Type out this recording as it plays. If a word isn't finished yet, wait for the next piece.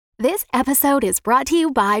This episode is brought to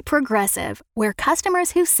you by Progressive, where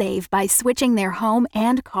customers who save by switching their home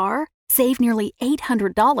and car save nearly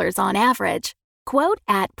 $800 on average. Quote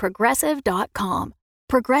at progressive.com.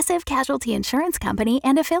 Progressive Casualty Insurance Company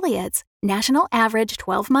and Affiliates. National average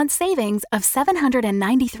 12-month savings of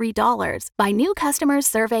 $793 by new customers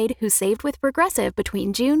surveyed who saved with Progressive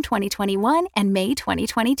between June 2021 and May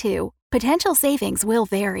 2022. Potential savings will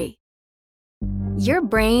vary. Your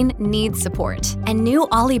brain needs support, and new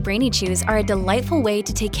Ollie Brainy Chews are a delightful way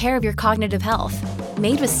to take care of your cognitive health.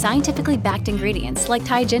 Made with scientifically backed ingredients like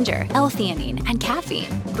Thai ginger, L-theanine, and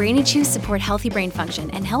caffeine, Brainy Chews support healthy brain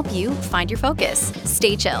function and help you find your focus,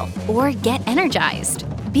 stay chill, or get energized.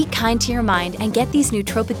 Be kind to your mind and get these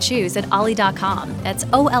nootropic chews at ollie.com. That's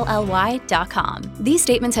OLLY.com. These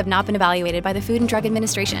statements have not been evaluated by the Food and Drug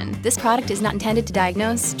Administration. This product is not intended to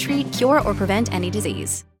diagnose, treat, cure, or prevent any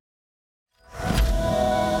disease.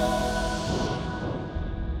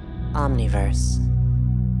 Omniverse.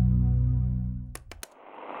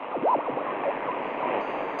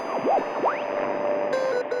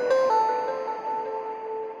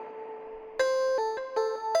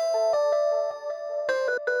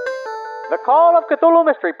 The Call of Cthulhu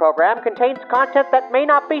Mystery Program contains content that may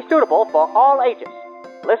not be suitable for all ages.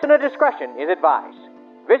 Listener discretion is advised.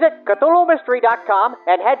 Visit CthulhuMystery.com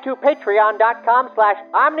and head to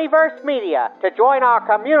Patreon.com/Omniverse Media to join our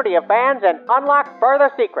community of fans and unlock further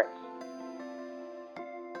secrets.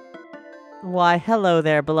 Why, hello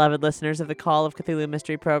there, beloved listeners of the Call of Cthulhu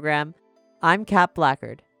Mystery Program. I'm Cap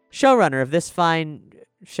Blackard, showrunner of this fine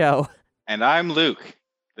show. And I'm Luke,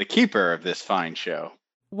 the keeper of this fine show.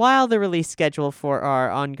 While the release schedule for our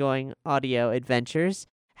ongoing audio adventures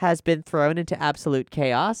has been thrown into absolute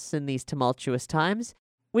chaos in these tumultuous times,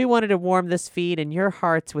 we wanted to warm this feed in your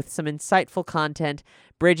hearts with some insightful content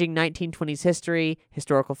bridging 1920s history,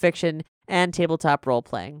 historical fiction, and tabletop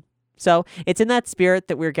role-playing. So it's in that spirit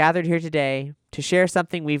that we're gathered here today to share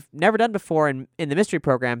something we've never done before in the Mystery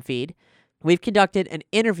Program feed. We've conducted an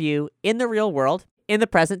interview in the real world in the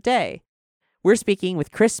present day. We're speaking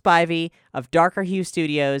with Chris Spivey of Darker Hue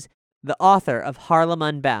Studios, the author of Harlem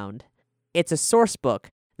Unbound. It's a source book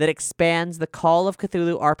that expands the Call of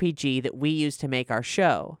Cthulhu RPG that we use to make our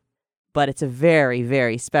show. But it's a very,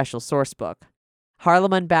 very special source book.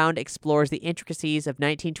 Harlem Unbound explores the intricacies of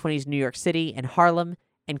 1920s New York City and Harlem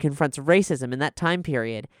and confronts racism in that time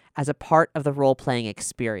period as a part of the role-playing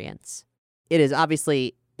experience. It is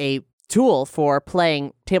obviously a tool for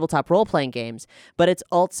playing tabletop role-playing games, but it's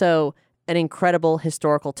also an incredible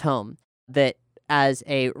historical tome that, as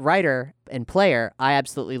a writer and player, I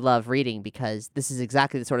absolutely love reading because this is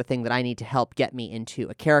exactly the sort of thing that I need to help get me into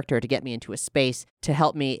a character, to get me into a space, to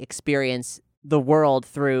help me experience the world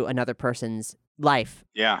through another person's life.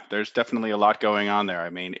 Yeah, there's definitely a lot going on there. I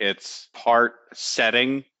mean, it's part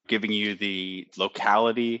setting, giving you the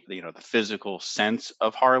locality, the physical sense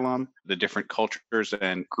of Harlem, the different cultures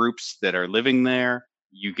and groups that are living there.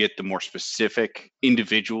 You get the more specific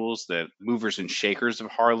individuals, the movers and shakers of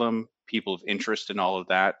Harlem, people of interest in all of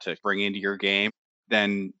that to bring into your game.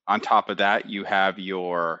 Then on top of that, you have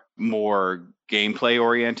your more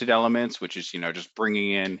gameplay-oriented elements, which is, just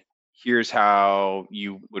bringing in, here's how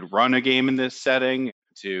you would run a game in this setting,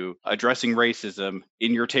 to addressing racism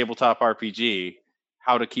in your tabletop RPG,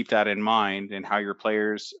 how to keep that in mind and how your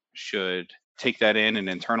players should take that in and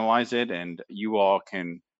internalize it. And you all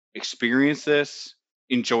can experience this,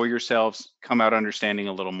 enjoy yourselves, come out understanding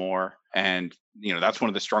a little more. And, that's one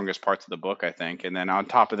of the strongest parts of the book, I think. And then on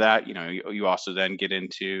top of that, you also then get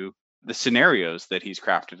into the scenarios that he's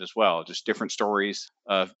crafted as well, just different stories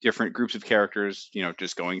of different groups of characters,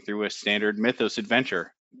 just going through a standard mythos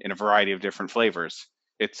adventure in a variety of different flavors.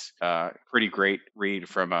 It's a pretty great read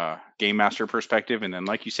from a game master perspective. And then,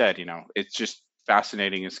 like you said, it's just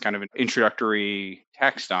fascinating. It's kind of an introductory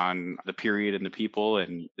text on the period and the people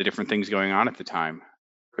and the different things going on at the time.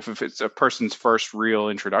 If it's a person's first real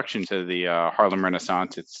introduction to the Harlem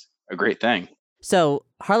Renaissance, it's a great thing. So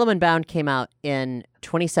Harlem Unbound came out in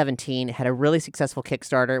 2017, had a really successful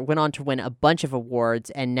Kickstarter, went on to win a bunch of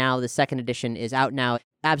awards, and now the second edition is out now,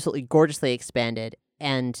 absolutely gorgeously expanded.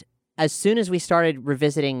 And as soon as we started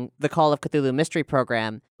revisiting the Call of Cthulhu Mystery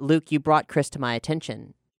Program, Luke, you brought Chris to my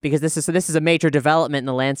attention, because this is a major development in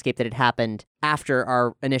the landscape that had happened after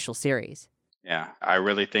our initial series. Yeah, I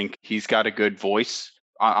really think he's got a good voice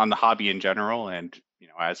on the hobby in general and,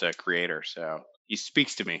 as a creator. So he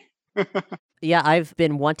speaks to me. Yeah, I've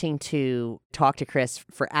been wanting to talk to Chris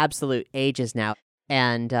for absolute ages now.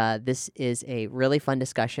 And this is a really fun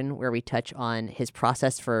discussion where we touch on his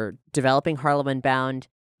process for developing Harlem Unbound,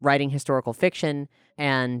 writing historical fiction,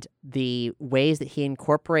 and the ways that he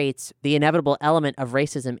incorporates the inevitable element of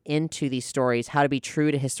racism into these stories, how to be true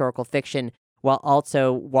to historical fiction while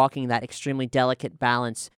also walking that extremely delicate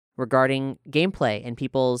balance regarding gameplay and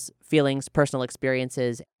people's feelings, personal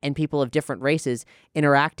experiences, and people of different races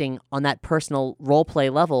interacting on that personal role-play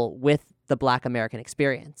level with the Black American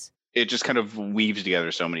experience. It just kind of weaves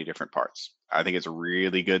together so many different parts. I think it's a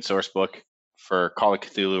really good source book for Call of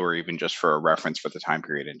Cthulhu, or even just for a reference for the time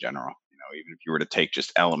period in general. Even if you were to take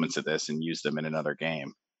just elements of this and use them in another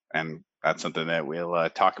game. And that's something that we'll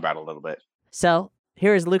talk about a little bit. So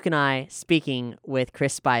here is Luke and I speaking with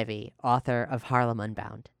Chris Spivey, author of Harlem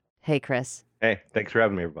Unbound. Hey, Chris. Hey, thanks for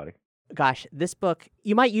having me, everybody. Gosh, this book,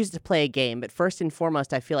 you might use it to play a game, but first and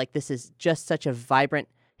foremost, I feel like this is just such a vibrant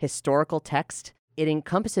historical text. It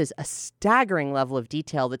encompasses a staggering level of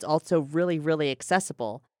detail that's also really, really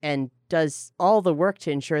accessible and does all the work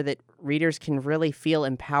to ensure that readers can really feel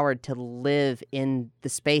empowered to live in the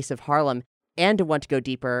space of Harlem and to want to go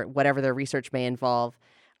deeper, whatever their research may involve.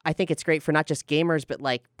 I think it's great for not just gamers, but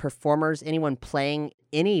like performers, anyone playing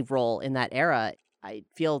any role in that era. I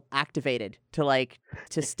feel activated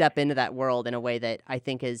to step into that world in a way that I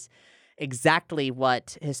think is exactly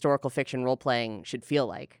what historical fiction role-playing should feel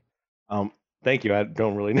like. Thank you. I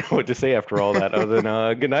don't really know what to say after all that other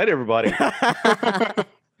than good night, everybody.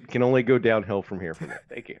 Can only go downhill from here for me.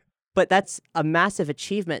 Thank you. But that's a massive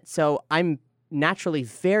achievement. So I'm naturally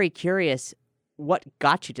very curious what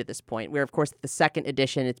got you to this point. We're, of course, the second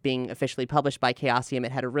edition. It's being officially published by Chaosium.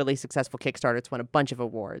 It had a really successful Kickstarter. It's won a bunch of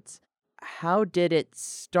awards. How did it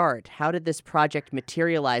start? How did this project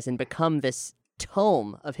materialize and become this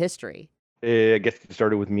tome of history? I guess it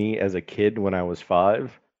started with me as a kid when I was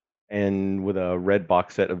 5 and with a red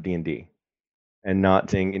box set of D&D. And not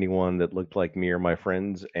seeing anyone that looked like me or my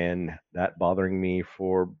friends, and that bothering me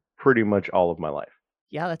for pretty much all of my life.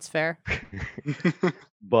 Yeah, that's fair.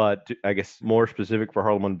 But I guess more specific for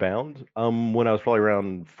Harlem Unbound, when I was probably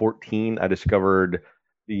around 14, I discovered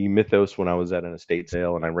the mythos when I was at an estate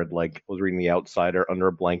sale, and I was reading The Outsider under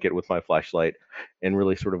a blanket with my flashlight, and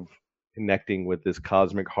really sort of connecting with this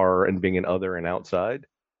cosmic horror and being an other and outside,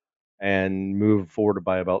 and moved forward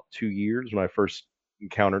by about 2 years when I first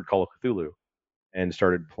encountered Call of Cthulhu. And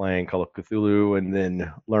started playing Call of Cthulhu, and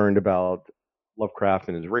then learned about Lovecraft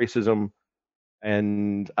and his racism.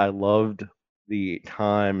 And I loved the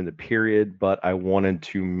time and the period, but I wanted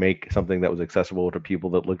to make something that was accessible to people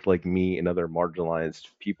that looked like me and other marginalized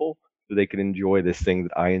people, so they could enjoy this thing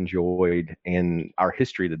that I enjoyed and our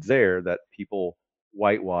history that's there that people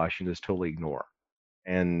whitewash and just totally ignore.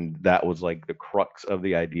 And that was like the crux of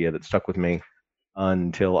the idea that stuck with me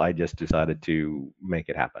until I just decided to make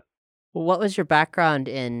it happen. Well, what was your background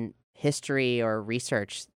in history or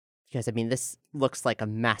research? Because, I mean, this looks like a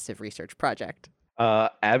massive research project.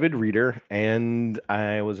 Avid reader, and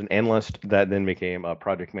I was an analyst that then became a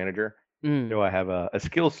project manager. So I have a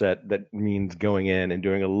skill set that means going in and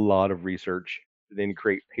doing a lot of research to then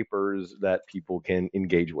create papers that people can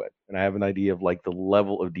engage with. And I have an idea of like the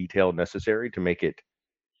level of detail necessary to make it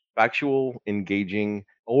factual, engaging,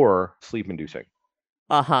 or sleep-inducing.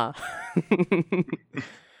 Uh-huh.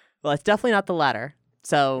 Well, it's definitely not the latter,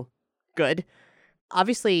 so good.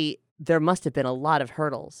 Obviously, there must have been a lot of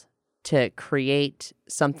hurdles to create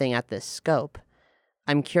something at this scope.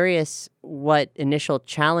 I'm curious what initial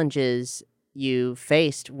challenges you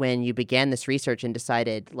faced when you began this research and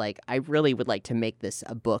decided, I really would like to make this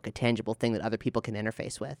a book, a tangible thing that other people can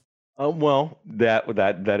interface with. Well,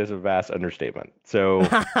 that is a vast understatement. So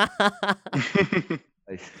I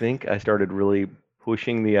think I started really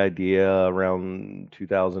pushing the idea around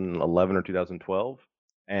 2011 or 2012.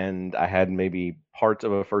 And I had maybe parts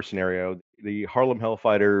of a first scenario. The Harlem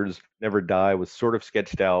Hellfighters Never Die was sort of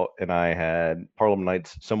sketched out, and I had Harlem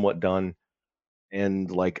Nights somewhat done, and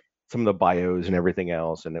like some of the bios and everything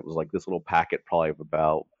else. And it was like this little packet, probably of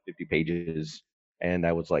about 50 pages. And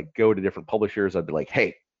I was like, go to different publishers. I'd be like,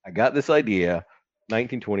 hey, I got this idea.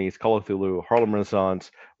 1920s, Call of Cthulhu, Harlem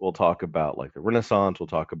Renaissance. We'll talk about like the Renaissance. We'll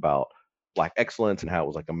talk about Black excellence and how it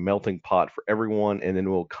was like a melting pot for everyone. And then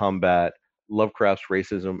we'll combat Lovecraft's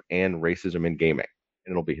racism and racism in gaming.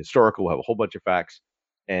 And it'll be historical. We'll have a whole bunch of facts.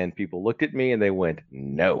 And people looked at me and they went,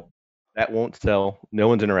 no, that won't sell. No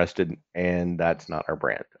one's interested. And that's not our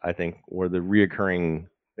brand. I think were the reoccurring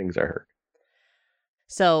things I heard.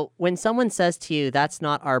 So when someone says to you, that's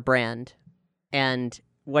not our brand, and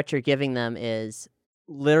what you're giving them is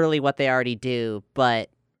literally what they already do, but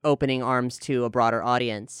opening arms to a broader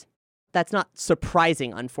audience, that's not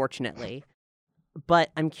surprising, unfortunately.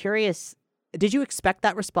 But I'm curious, did you expect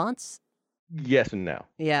that response? Yes and no.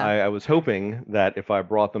 Yeah. I was hoping that if I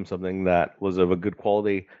brought them something that was of a good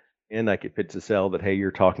quality and I could pitch the sell that, hey,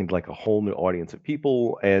 you're talking to like a whole new audience of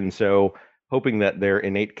people. And so hoping that their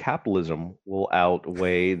innate capitalism will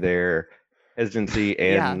outweigh their hesitancy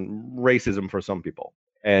Yeah. and racism for some people.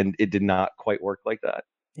 And it did not quite work like that.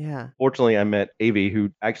 Yeah. Fortunately, I met Avi, who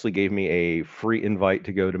actually gave me a free invite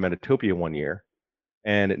to go to Metatopia one year.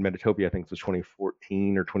 And at Metatopia, I think it was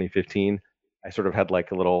 2014 or 2015, I sort of had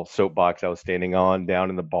like a little soapbox I was standing on down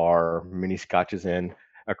in the bar, mini scotches in,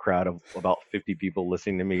 a crowd of about 50 people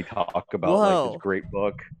listening to me talk about like this Whoa. great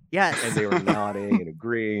book. Yes. And they were nodding and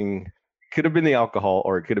agreeing. Could have been the alcohol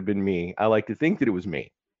or it could have been me. I like to think that it was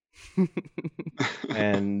me.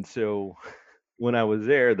 And so when I was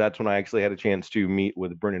there, that's when I actually had a chance to meet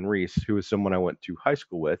with Brennan Reese, who is someone I went to high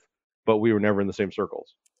school with, but we were never in the same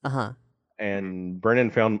circles. Uh-huh. And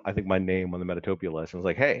Brennan found, I think, my name on the Metatopia list and was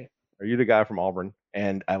like, hey, are you the guy from Auburn?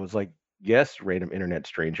 And I was like, yes, random internet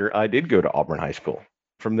stranger. I did go to Auburn High School.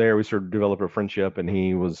 From there, we sort of developed a friendship, and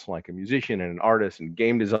he was like a musician and an artist and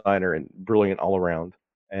game designer and brilliant all around.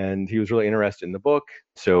 And he was really interested in the book.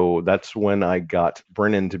 So that's when I got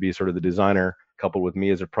Brennan to be sort of the designer, coupled with me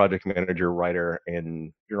as a project manager, writer,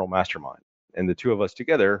 and general mastermind. And the two of us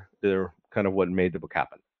together, they're kind of what made the book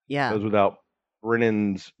happen. Yeah. Because without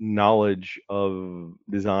Brennan's knowledge of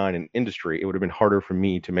design and industry, it would have been harder for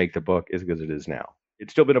me to make the book as good as it is now.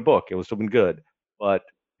 It's still been a book. It would still been good, but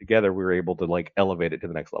together we were able to like elevate it to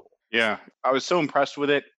the next level. Yeah, I was so impressed with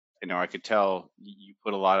it. I could tell you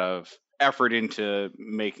put a lot of effort into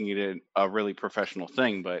making it a really professional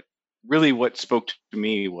thing, but really what spoke to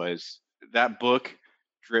me was that book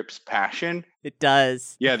drips passion. It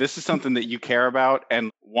does. Yeah, this is something that you care about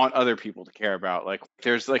and want other people to care about. Like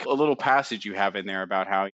there's like a little passage you have in there about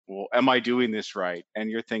how, well, am I doing this right? And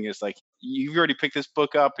your thing is like, you've already picked this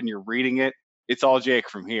book up and you're reading it. It's all Jake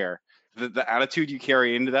from here. The attitude you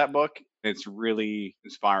carry into that book, it's really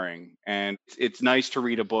inspiring. And it's nice to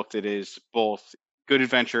read a book that is both good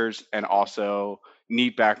adventures and also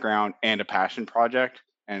neat background and a passion project.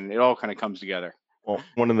 And it all kind of comes together. Well,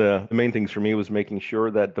 one of the main things for me was making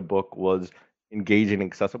sure that the book was engaging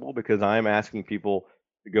and accessible, because I'm asking people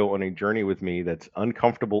to go on a journey with me that's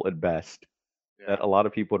uncomfortable at best, that a lot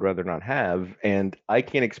of people would rather not have. And I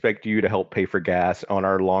can't expect you to help pay for gas on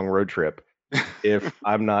our long road trip if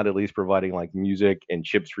I'm not at least providing like music and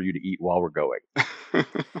chips for you to eat while we're going.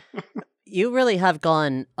 You really have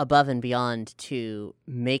gone above and beyond to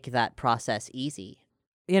make that process easy.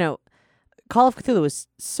 You know, Call of Cthulhu is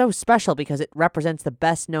so special because it represents the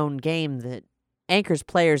best known game that anchors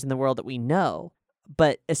players in the world that we know.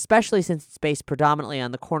 But especially since it's based predominantly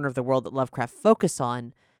on the corner of the world that Lovecraft focused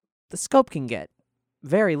on, the scope can get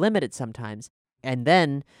very limited sometimes. And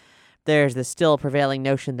then there's the still prevailing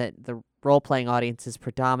notion that the role-playing audience is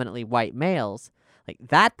predominantly white males. Like,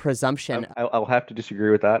 that presumption... I'll have to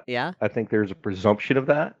disagree with that. Yeah? I think there's a presumption of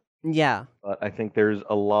that. Yeah. But I think there's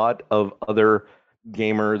a lot of other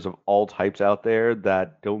gamers of all types out there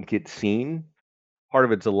that don't get seen. Part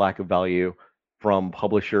of it's a lack of value from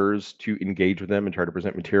publishers to engage with them and try to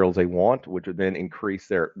present materials they want, which would then increase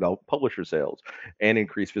their publisher sales and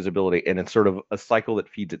increase visibility. And it's sort of a cycle that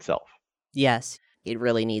feeds itself. Yes, it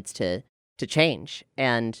really needs to change.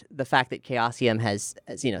 And the fact that Chaosium has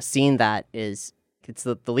seen that is, it's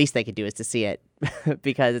the least they could do is to see it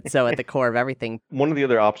because it's so at the core of everything. One of the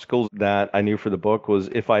other obstacles that I knew for the book was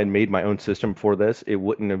if I had made my own system for this, it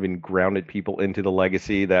wouldn't have been grounded people into the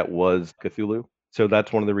legacy that was Cthulhu. So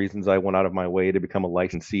that's one of the reasons I went out of my way to become a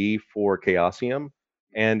licensee for Chaosium.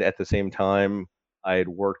 And at the same time, I had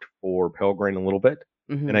worked for Pelgrane a little bit.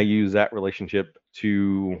 Mm-hmm. And I used that relationship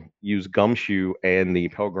to use Gumshoe and the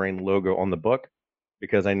Pelgrane logo on the book,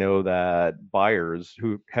 because I know that buyers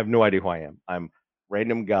who have no idea who I am, I'm a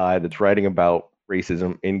random guy that's writing about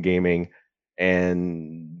racism in gaming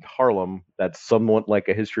and Harlem, that's somewhat like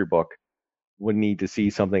a history book, would need to see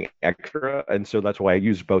something extra. And so that's why I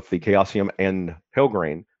used both the Chaosium and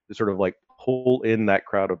Pelgrane to sort of like pull in that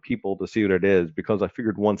crowd of people to see what it is, because I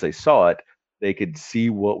figured once they saw it, they could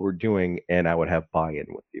see what we're doing and I would have buy-in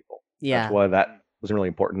with people. Yeah. That's why that was really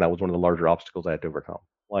important. That was one of the larger obstacles I had to overcome.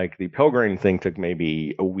 Like the Pelgrane thing took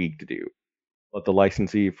maybe a week to do, but the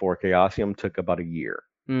licensee for Chaosium took about a year.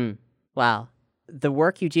 Wow. The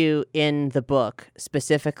work you do in the book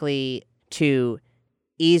specifically to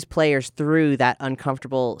ease players through that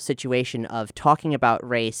uncomfortable situation of talking about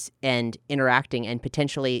race and interacting and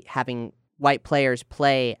potentially having white players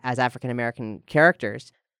play as African-American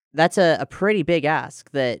characters, that's a pretty big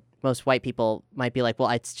ask that most white people might be like, well,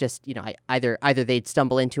 it's just, either they'd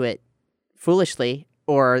stumble into it foolishly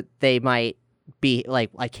or they might be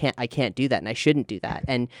like, I can't do that and I shouldn't do that.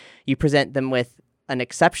 And you present them with an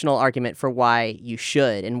exceptional argument for why you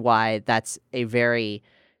should and why that's a very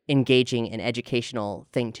engaging and educational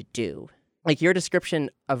thing to do. Like your description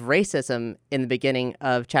of racism in the beginning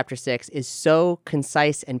of chapter 6 is so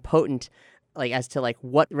concise and potent, like as to like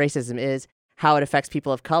what racism is, how it affects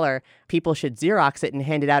people of color. People should Xerox it and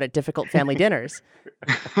hand it out at difficult family dinners.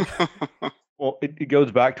 Well, it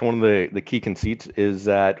goes back to one of the key conceits is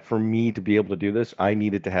that for me to be able to do this, I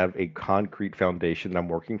needed to have a concrete foundation that I'm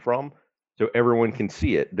working from so everyone can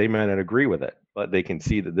see it. They may not agree with it, but they can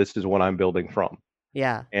see that this is what I'm building from.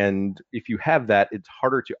 Yeah. And if you have that, it's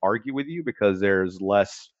harder to argue with you because there's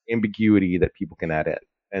less ambiguity that people can add in.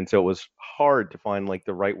 And so it was hard to find like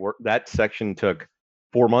the right word. That section took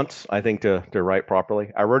 4 months, I think, to write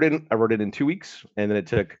properly. I wrote it in 2 weeks, and then it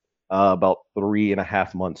took about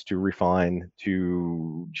 3.5 months to refine,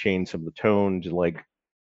 to change some of the tone, to like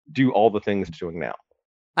do all the things it's doing now.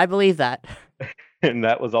 I believe that. And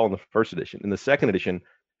that was all in the first edition. In the second edition,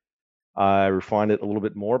 I refined it a little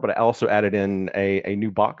bit more, but I also added in a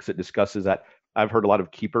new box that discusses that. I've heard a lot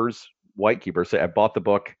of keepers, white keepers, say, I bought the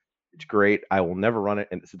book, it's great, I will never run it,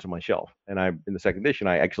 and it sits on my shelf. And in the second edition,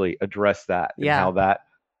 I actually address that and how that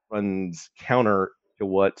runs counter to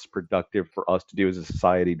what's productive for us to do as a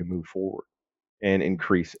society to move forward and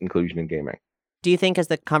increase inclusion in gaming. Do you think as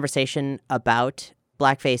the conversation about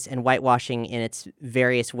blackface and whitewashing in its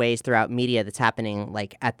various ways throughout media that's happening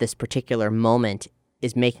like at this particular moment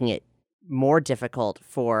is making it more difficult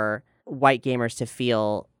for white gamers to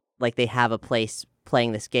feel like they have a place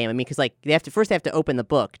playing this game? I mean, because like they have to open the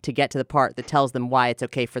book to get to the part that tells them why it's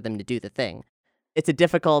okay for them to do the thing. It's a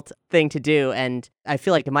difficult thing to do, and I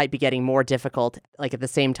feel like it might be getting more difficult, like at the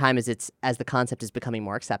same time as the concept is becoming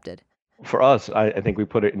more accepted. For us, I think we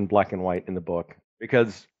put it in black and white in the book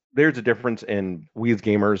because there's a difference in we as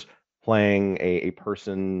gamers playing a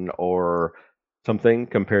person or something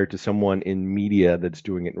compared to someone in media that's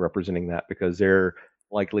doing it and representing that, because they're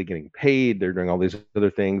likely getting paid, they're doing all these other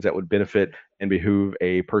things that would benefit and behoove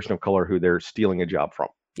a person of color who they're stealing a job from.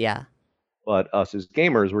 Yeah. But us as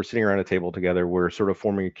gamers, we're sitting around a table together, we're sort of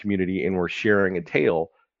forming a community, and we're sharing a tale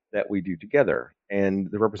that we do together. And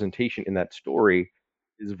the representation in that story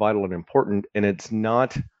is vital and important, and it's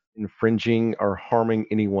not infringing or harming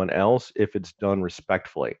anyone else if it's done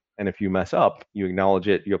respectfully. And if you mess up, you acknowledge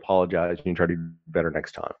it, you apologize, and you try to do better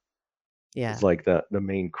next time. Yeah. It's like the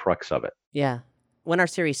main crux of it. Yeah. When our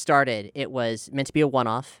series started, it was meant to be a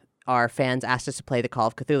one-off. Our fans asked us to play the Call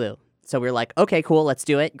of Cthulhu. So we were like, okay, cool, let's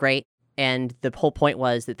do it. Great. And the whole point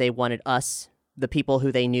was that they wanted us, the people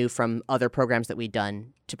who they knew from other programs that we'd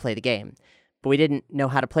done, to play the game. But we didn't know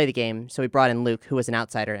how to play the game, so we brought in Luke, who was an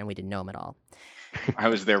outsider, and we didn't know him at all. I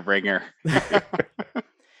was their ringer.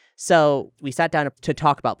 So we sat down to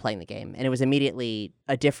talk about playing the game, and it was immediately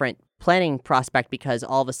a different planning prospect because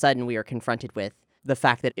all of a sudden we were confronted with the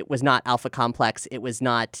fact that it was not Alpha Complex, it was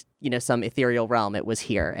not, some ethereal realm, it was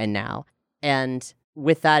here and now. And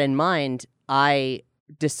with that in mind, I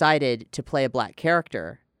decided to play a black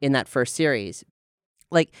character in that first series.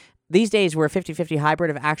 Like, these days we're a 50-50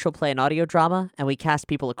 hybrid of actual play and audio drama, and we cast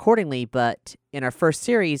people accordingly, but in our first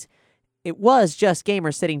series, it was just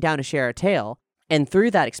gamers sitting down to share a tale. And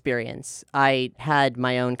through that experience, I had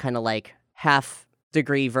my own kind of like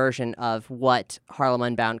half-degree version of what Harlem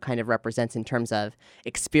Unbound kind of represents in terms of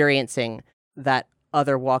experiencing that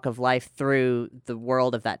other walk of life through the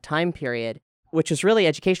world of that time period, which was really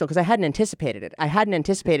educational because I hadn't anticipated it. I hadn't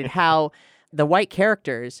anticipated how the white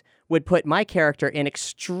characters would put my character in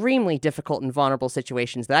extremely difficult and vulnerable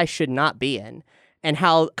situations that I should not be in, and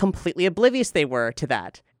how completely oblivious they were to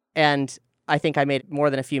that. And I think I made more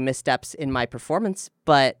than a few missteps in my performance,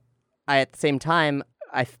 but at the same time,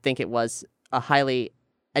 I think it was a highly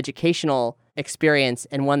educational experience,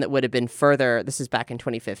 and one that would have been further, this is back in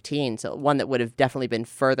 2015, so one that would have definitely been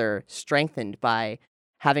further strengthened by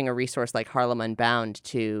having a resource like Harlem Unbound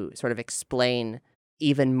to sort of explain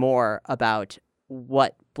even more about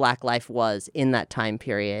what Black life was in that time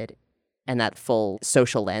period and that full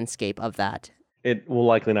social landscape of that. It will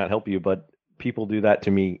likely not help you, but people do that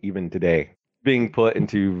to me even today. Being put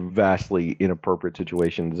into vastly inappropriate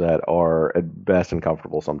situations that are at best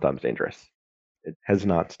uncomfortable, sometimes dangerous. It has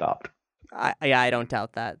not stopped. I don't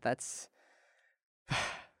doubt that. That's.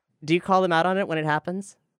 Do you call them out on it when it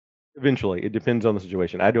happens? Eventually, it depends on the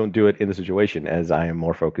situation. I don't do it in the situation as I am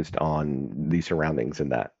more focused on the surroundings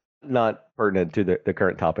and that. Not pertinent to the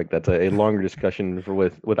current topic. That's a longer discussion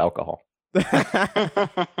with alcohol.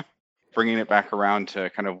 Bringing it back around to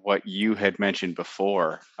kind of what you had mentioned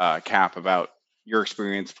before, Cap, about your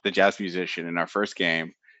experience with the jazz musician in our first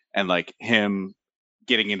game and like him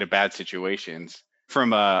getting into bad situations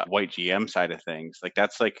from a white GM side of things. Like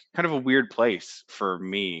that's like kind of a weird place for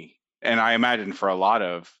me. And I imagine for a lot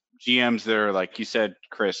of GMs that are, like you said,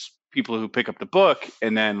 Chris, people who pick up the book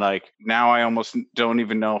and then like now I almost don't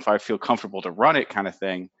even know if I feel comfortable to run it kind of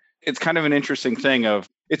thing. It's kind of an interesting thing of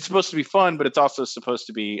it's supposed to be fun, but it's also supposed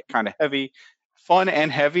to be kind of heavy. Fun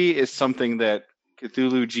and heavy is something that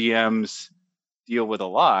Cthulhu GMs deal with a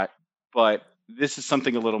lot, but this is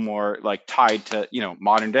something a little more like tied to,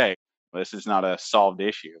 modern day. This is not a solved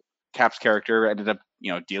issue. Cap's character ended up,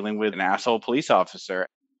 dealing with an asshole police officer.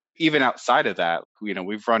 Even outside of that,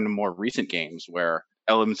 we've run more recent games where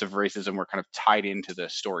elements of racism were kind of tied into the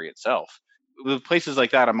story itself. With places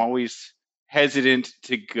like that, I'm always hesitant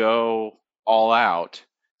to go all out.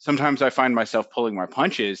 Sometimes I find myself pulling my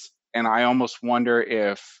punches, and I almost wonder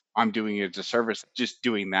if I'm doing a disservice just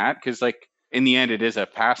doing that, because like in the end, it is a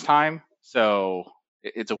pastime. So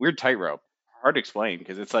it's a weird tightrope. Hard to explain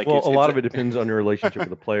because it's like Well, it's a lot of it depends on your relationship with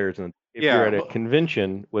the players, and if Yeah, you're at a well-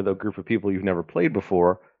 convention with a group of people you've never played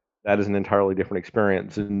before, that is an entirely different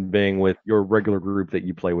experience than being with your regular group that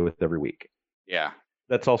you play with every week. yeah,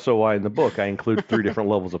 That's also why in the book I include 3 different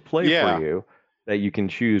levels of play Yeah. for you that you can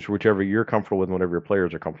choose whichever you're comfortable with and whatever your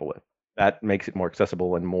players are comfortable with. That makes it more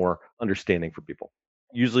accessible and more understanding for people.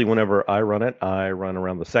 Usually whenever I run it, I run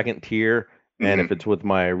around the 2nd tier, and if it's with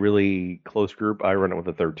my really close group, I run it with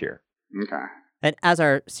the 3rd tier. Okay. And as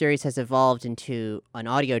our series has evolved into an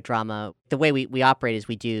audio drama, the way we operate is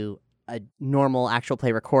we do a normal actual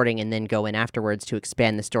play recording and then go in afterwards to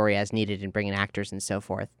expand the story as needed and bring in actors and so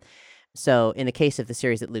forth. So in the case of the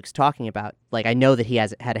series that Luke's talking about, like I know that he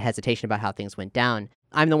has had a hesitation about how things went down.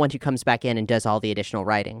 I'm the one who comes back in and does all the additional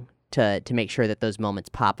writing to make sure that those moments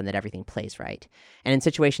pop and that everything plays right. And in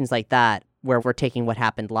situations like that, where we're taking what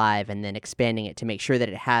happened live and then expanding it to make sure that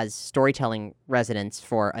it has storytelling resonance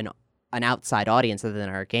for an outside audience other than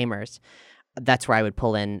our gamers, that's where I would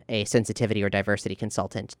pull in a sensitivity or diversity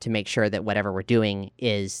consultant to make sure that whatever we're doing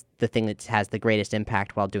is the thing that has the greatest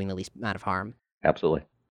impact while doing the least amount of harm. Absolutely.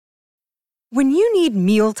 When you need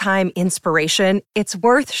mealtime inspiration, it's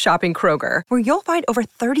worth shopping Kroger, where you'll find over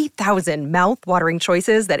 30,000 mouth-watering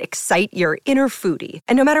choices that excite your inner foodie.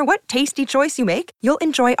 And no matter what tasty choice you make, you'll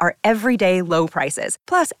enjoy our everyday low prices,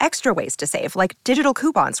 plus extra ways to save, like digital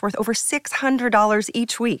coupons worth over $600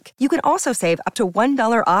 each week. You can also save up to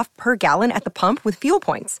 $1 off per gallon at the pump with fuel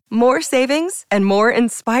points. More savings and more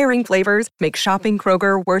inspiring flavors make shopping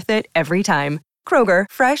Kroger worth it every time. Kroger,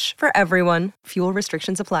 fresh for everyone. Fuel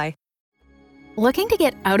restrictions apply. Looking to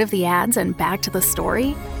get out of the ads and back to the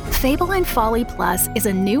story? Fable and Folly Plus is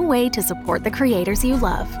a new way to support the creators you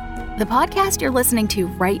love. The podcast you're listening to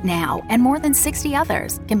right now and more than 60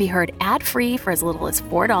 others can be heard ad-free for as little as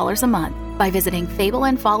 $4 a month by visiting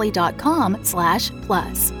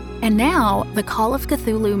fableandfolly.com/plus. And now, the Call of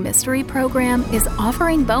Cthulhu Mystery Program is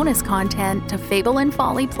offering bonus content to Fable and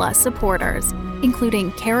Folly Plus supporters,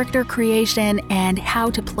 including character creation and how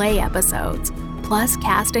to play episodes, plus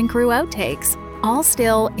cast and crew outtakes, all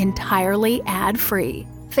still entirely ad-free.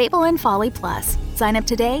 Fable and Folly Plus. Sign up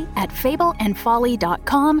today at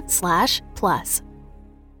fableandfolly.com/plus.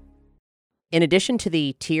 In addition to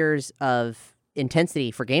the tiers of intensity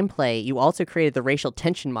for gameplay, you also created the racial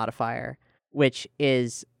tension modifier, which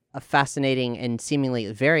is a fascinating and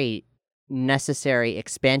seemingly very necessary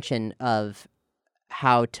expansion of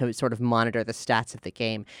how to sort of monitor the stats of the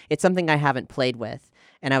game. It's something I haven't played with,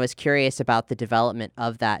 and I was curious about the development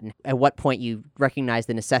of that and at what point you recognize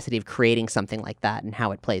the necessity of creating something like that and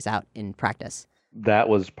how it plays out in practice. That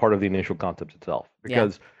was part of the initial concept itself. Yeah.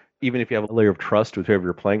 Because even if you have a layer of trust with whoever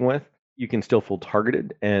you're playing with, you can still feel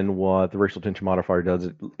targeted. And what the racial tension modifier does,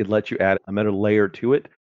 it lets you add a meta layer to it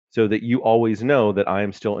so that you always know that I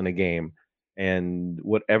am still in a game. And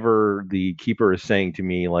whatever the keeper is saying to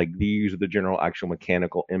me, like these are the general actual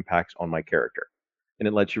mechanical impacts on my character. And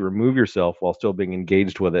it lets you remove yourself while still being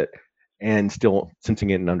engaged with it and still sensing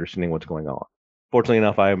it and understanding what's going on. Fortunately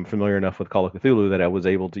enough, I am familiar enough with Call of Cthulhu that I was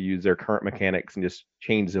able to use their current mechanics and just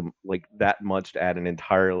change them like that much to add an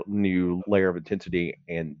entire new layer of intensity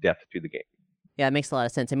and depth to the game. Yeah, it makes a lot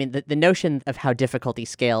of sense. I mean, the notion of how difficulty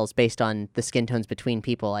scales based on the skin tones between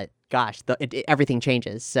people, everything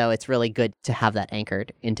changes. So it's really good to have that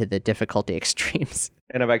anchored into the difficulty extremes.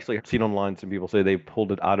 And I've actually seen online some people say they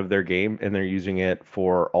pulled it out of their game and they're using it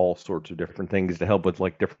for all sorts of different things to help with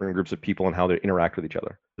like different groups of people and how they interact with each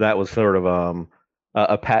other. That was sort of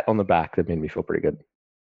a pat on the back that made me feel pretty good.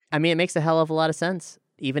 I mean, it makes a hell of a lot of sense,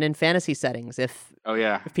 even in fantasy settings. If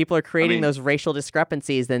people are creating those racial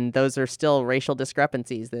discrepancies, then those are still racial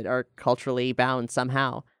discrepancies that are culturally bound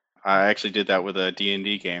somehow. I actually did that with a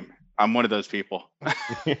D&D game. I'm one of those people.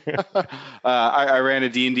 I ran a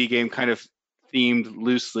D&D game kind of themed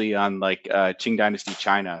loosely on like Qing Dynasty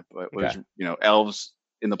China, but it was elves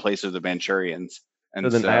in the place of the Manchurians. So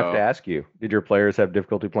And then I have to ask you, did your players have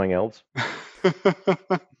difficulty playing elves?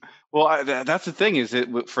 well, that's the thing is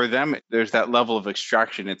that for them, there's that level of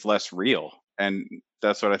extraction. It's less real. And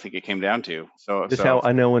that's what I think it came down to. Just how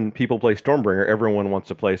I know when people play Stormbringer, everyone wants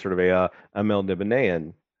to play sort of a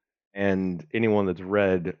Melnibonéan, and anyone that's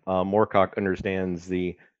read Moorcock understands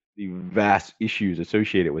the vast issues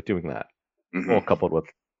associated with doing that. Mhm. Well, coupled with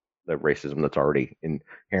the racism that's already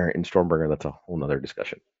inherent in Stormbringer, that's a whole nother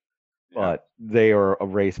discussion. Yeah. But they are a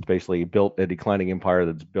race basically built a declining empire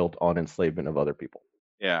that's built on enslavement of other people.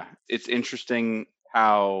 Yeah, it's interesting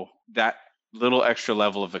how that little extra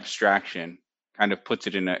level of extraction kind of puts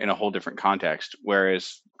it in a whole different context.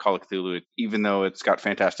 Whereas Call of Cthulhu, even though it's got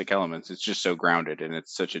fantastic elements, it's just so grounded and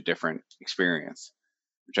it's such a different experience,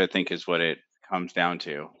 which I think is what it comes down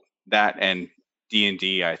to. That and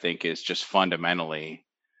D&D, I think, is just fundamentally,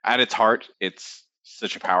 at its heart, it's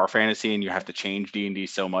such a power fantasy, and you have to change D&D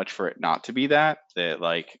so much for it not to be that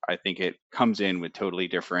like I think it comes in with totally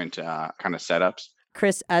different kind of setups.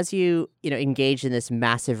 Chris, as you engaged in this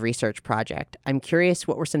massive research project, I'm curious,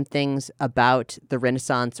 what were some things about the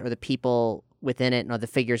Renaissance or the people within it or the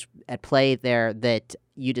figures at play there that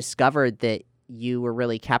you discovered that you were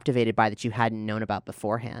really captivated by that you hadn't known about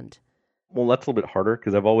beforehand? Well, that's a little bit harder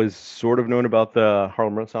because I've always sort of known about the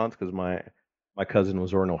Harlem Renaissance because my cousin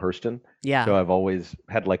was Ornell Hurston. Yeah. So I've always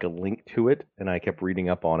had like a link to it, and I kept reading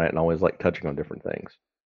up on it and always like touching on different things.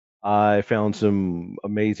 I found some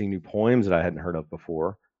amazing new poems that I hadn't heard of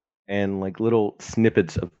before, and like little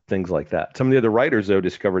snippets of things like that. Some of the other writers, though,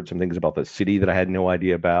 discovered some things about the city that I had no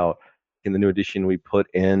idea about. In the new edition, we put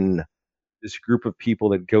in this group of people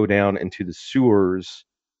that go down into the sewers.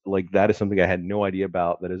 Like that is something I had no idea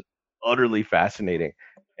about. That is utterly fascinating,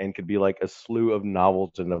 and could be like a slew of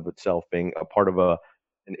novels in of itself. Being a part of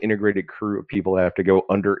an integrated crew of people that have to go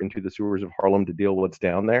under into the sewers of Harlem to deal with what's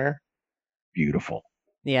down there. Beautiful.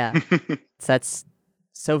 Yeah. So that's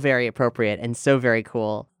so very appropriate and so very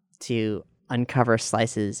cool to uncover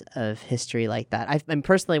slices of history like that. And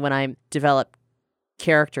personally, when I develop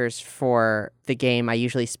characters for the game, I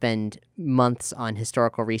usually spend months on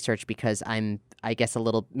historical research because I'm, I guess, a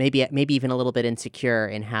little, maybe even a little bit insecure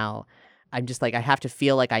in how I'm just like, I have to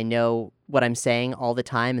feel like I know what I'm saying all the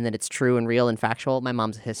time and that it's true and real and factual. My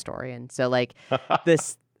mom's a historian. So like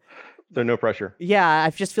this... So no pressure. Yeah, I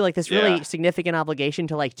just feel like this really significant obligation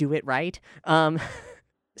to like do it right.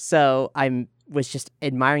 So I was just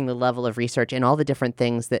admiring the level of research and all the different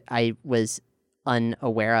things that I was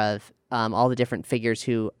unaware of. All the different figures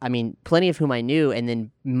who, I mean, plenty of whom I knew, and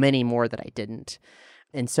then many more that I didn't.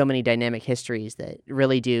 And so many dynamic histories that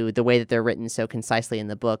really do, the way that they're written so concisely in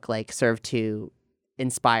the book, like serve to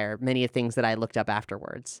inspire many of things that I looked up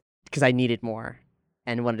afterwards because I needed more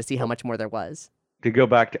and wanted to see how much more there was. To go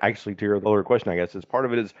back to your other question, I guess, is part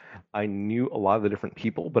of it is I knew a lot of the different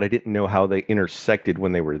people, but I didn't know how they intersected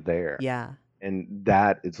when they were there. Yeah. And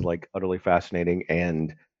that is like utterly fascinating.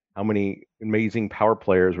 And how many amazing power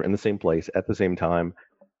players were in the same place at the same time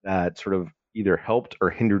that sort of either helped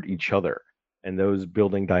or hindered each other. And those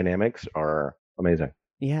building dynamics are amazing.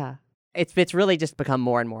 Yeah. It's really just become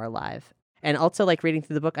more and more alive. And also, like, reading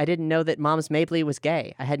through the book, I didn't know that Moms Mabley was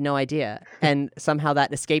gay. I had no idea. And somehow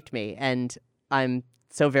that escaped me. And I'm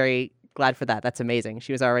so very glad for that. That's amazing.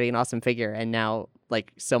 She was already an awesome figure, and now,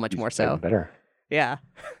 like, so much more so. Better. Yeah.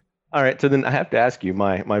 All right. So then I have to ask you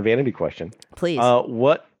my vanity question. Please.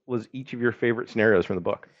 What was each of your favorite scenarios from the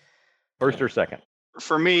book? First or second?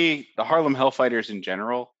 For me, the Harlem Hellfighters in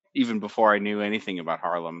general, even before I knew anything about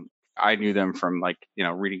Harlem, I knew them from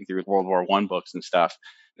reading through World War I books and stuff.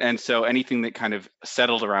 And so anything that kind of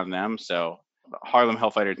settled around them. So Harlem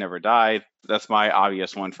Hellfighters Never Die. That's my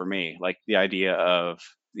obvious one for me. Like the idea of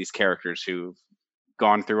these characters who've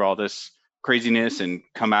gone through all this craziness and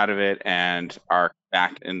come out of it and are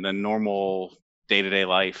back in the normal day-to-day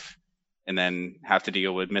life and then have to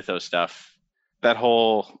deal with mythos stuff. That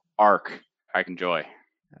whole arc I enjoy.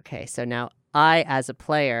 Okay, so now I, as a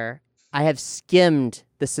player, I have skimmed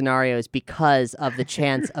the scenarios because of the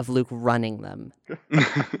chance of Luke running them.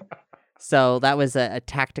 So that was a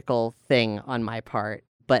tactical thing on my part.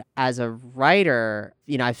 But as a writer,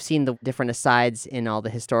 I've seen the different asides in all the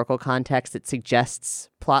historical context that suggests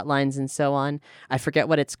plot lines and so on. I forget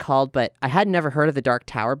what it's called, but I had never heard of the Dark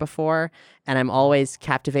Tower before, and I'm always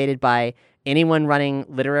captivated by anyone running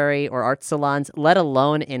literary or art salons, let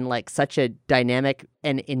alone in like such a dynamic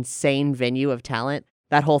and insane venue of talent.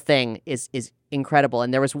 That whole thing is incredible.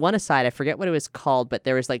 And there was one aside, I forget what it was called, but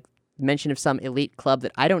there was like mention of some elite club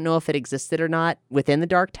that I don't know if it existed or not within the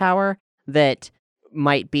Dark Tower that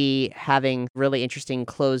might be having really interesting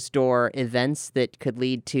closed door events that could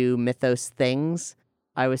lead to mythos things.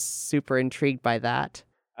 I was super intrigued by that.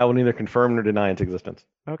 I will neither confirm nor deny its existence.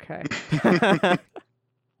 Okay.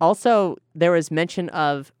 Also, there was mention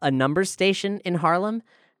of a numbers station in Harlem,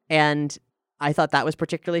 and I thought that was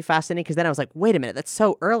particularly fascinating because then I was like, wait a minute, that's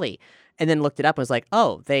so early. And then looked it up and was like,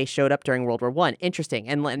 oh, they showed up during World War I. Interesting.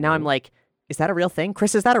 And now I'm like, is that a real thing?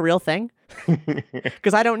 Chris, is that a real thing?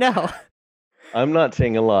 Because I don't know. I'm not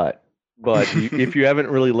saying a lot, but if you haven't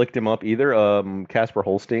really looked him up either, Casper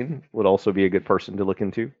Holstein would also be a good person to look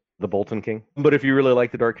into, the Bolton King. But if you really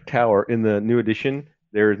like the Dark Tower, in the new edition,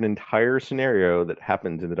 there's an entire scenario that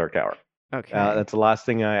happens in the Dark Tower. Okay. That's the last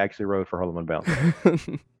thing I actually wrote for Harlem Unbound.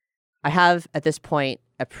 I have, at this point,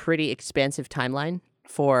 a pretty expansive timeline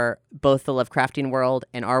for both the Lovecraftian world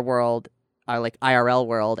and our world, our like IRL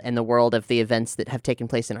world, and the world of the events that have taken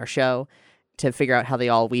place in our show, to figure out how they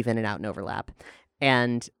all weave in and out and overlap.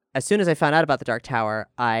 And as soon as I found out about the Dark Tower,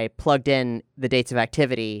 I plugged in the dates of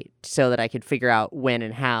activity so that I could figure out when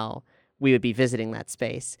and how we would be visiting that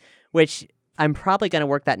space, which I'm probably going to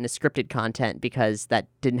work that into scripted content because that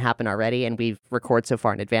didn't happen already and we've recorded so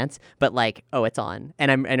far in advance. But like, oh, it's on.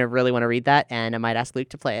 And I really want to read that, and I might ask Luke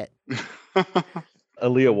to play it.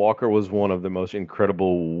 Aaliyah Walker was one of the most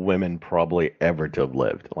incredible women probably ever to have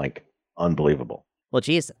lived. Like, unbelievable. Well,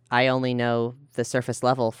 geez, I only know the surface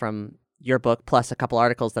level from your book plus a couple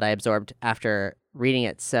articles that I absorbed after reading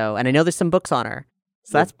it. So, and I know there's some books on her.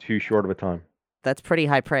 So that's too short of a time. That's pretty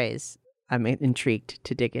high praise. I'm intrigued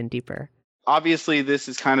to dig in deeper. Obviously, this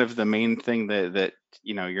is kind of the main thing that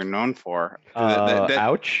you're known for.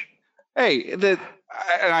 Ouch. Hey,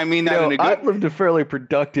 I mean that in a good... I've lived a fairly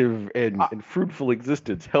productive and fruitful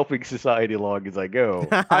existence, helping society along as I go.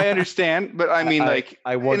 I understand, but I mean,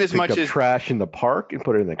 I once picked up trash in the park and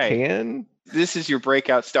put it in the can. This is your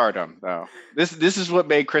breakout stardom, though. This is what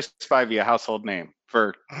made Chris Spivey a household name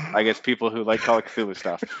for, I guess, people who like Call of Cthulhu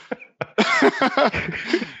stuff.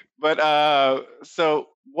 But so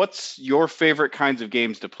what's your favorite kinds of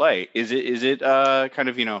games to play? Is it kind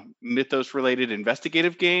of mythos related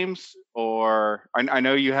investigative games, or I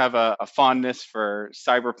know you have a fondness for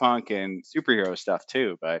cyberpunk and superhero stuff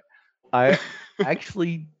too, but I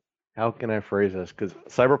actually, how can I phrase this? Because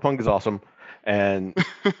cyberpunk is awesome, and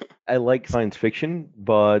I like science fiction,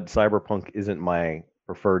 but cyberpunk isn't my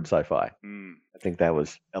preferred sci-fi. I think that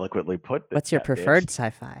was eloquently put. What's your preferred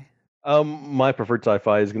sci-fi? My preferred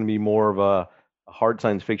sci-fi is going to be more of a hard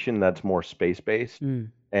science fiction that's more space-based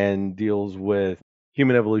and deals with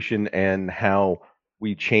human evolution and how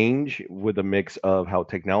we change with a mix of how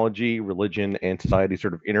technology, religion, and society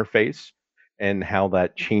sort of interface, and how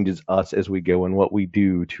that changes us as we go and what we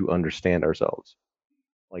do to understand ourselves.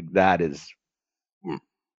 Like, that is...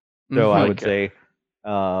 So I would say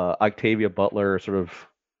Octavia Butler, sort of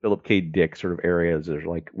Philip K. Dick sort of areas are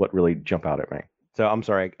like what really jump out at me. So I'm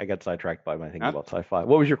sorry, I got sidetracked by my thinking about sci-fi.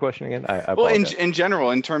 What was your question again? Well, in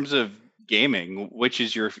general, in terms of gaming, which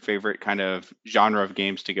is your favorite kind of genre of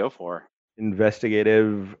games to go for?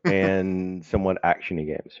 Investigative and somewhat actiony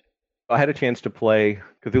games. I had a chance to play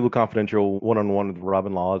Cthulhu Confidential one-on-one with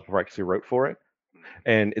Robin Laws before I actually wrote for it.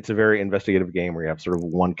 And it's a very investigative game where you have sort of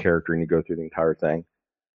one character and you go through the entire thing.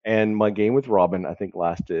 And my game with Robin, I think,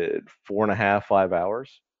 lasted 4.5, 5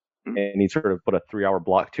 hours. And he sort of put a 3-hour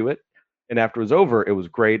block to it. And after it was over, it was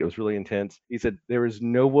great. It was really intense. He said, there is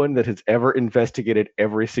no one that has ever investigated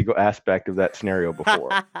every single aspect of that scenario before.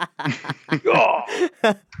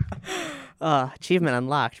 Achievement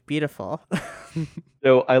unlocked. Beautiful.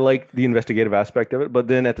 So I like the investigative aspect of it. But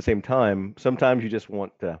then at the same time, sometimes you just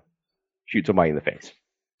want to shoot somebody in the face.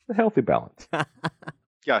 A healthy balance.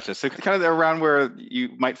 Gotcha. So kind of around where you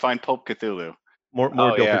might find Pulp Cthulhu. More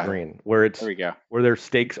Delta Green, where it's there we go. Where there's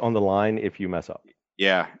stakes on the line if you mess up.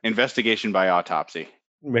 Yeah, investigation by autopsy.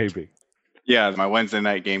 Maybe. Yeah, my Wednesday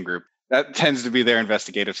night game group. That tends to be their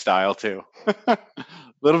investigative style too. A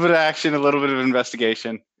little bit of action, a little bit of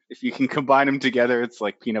investigation. If you can combine them together, it's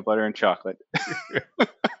like peanut butter and chocolate.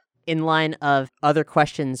 In line of other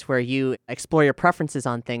questions where you explore your preferences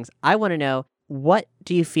on things, I want to know, what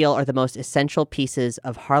do you feel are the most essential pieces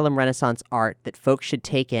of Harlem Renaissance art that folks should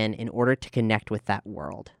take in order to connect with that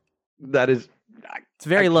world? That is... It's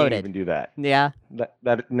very loaded. I can't even do that. Yeah?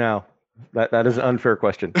 That is an unfair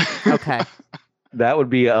question. Okay. That would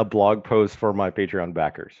be a blog post for my Patreon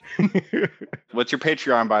backers. What's your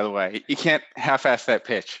Patreon, by the way? You can't half-ass that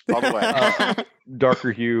pitch all the way.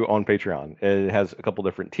 Darker Hue on Patreon. It has a couple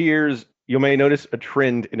different tiers. You may notice a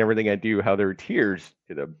trend in everything I do, how there are tiers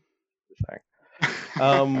to the thing.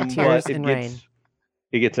 Tears and rain.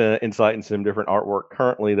 It gets an insight into some different artwork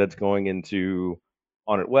currently that's going into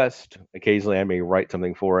On It West. Occasionally I may write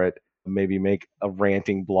something for it. maybe make a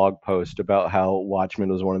ranting blog post about how Watchmen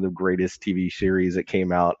was one of the greatest TV series that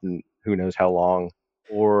came out in who knows how long,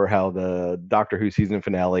 or how the Doctor Who season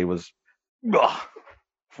finale was ugh,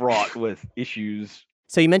 fraught with issues.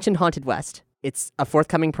 So you mentioned Haunted West. It's a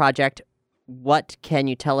forthcoming project. What can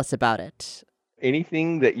you tell us about it?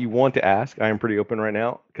 Anything that you want to ask, I am pretty open right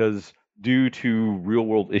now because due to real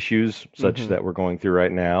world issues such that we're going through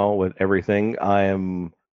right now with everything, I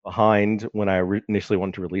am behind when I initially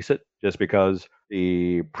wanted to release it just because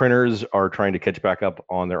the printers are trying to catch back up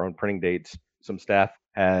on their own printing dates. Some staff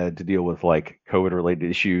had to deal with like COVID related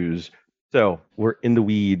issues. So we're in the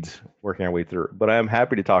weeds working our way through. But I am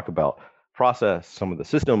happy to talk about process, some of the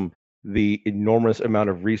system, the enormous amount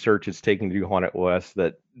of research it's taking to do Haunted West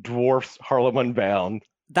that dwarfs Harlem Unbound.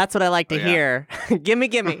 That's what I like to hear. Gimme.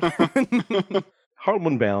 Harlem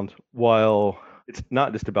Unbound, while it's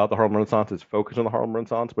not just about the Harlem Renaissance, it's focused on the Harlem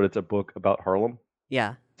Renaissance, but it's a book about Harlem.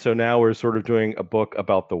 Yeah. So now we're sort of doing a book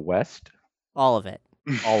about the West. All of it.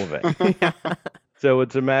 All of it. Yeah. So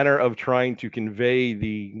it's a matter of trying to convey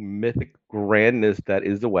the mythic grandness that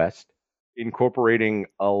is the West, incorporating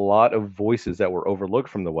a lot of voices that were overlooked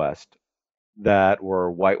from the West that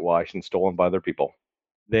were whitewashed and stolen by other people.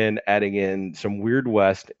 Then adding in some weird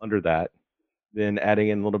West under that. Then adding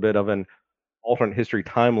in a little bit of an alternate history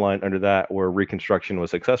timeline under that where Reconstruction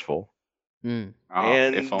was successful. Mm. Oh,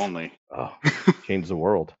 And- if only. Oh, change the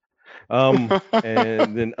world. And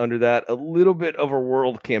then under that, a little bit of a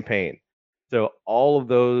world campaign. So all of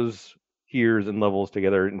those tiers and levels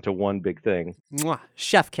together into one big thing. Mwah.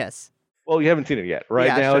 Chef kiss. Well, you haven't seen it yet. Right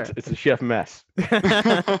Yeah, now, sure. it's a chef mess.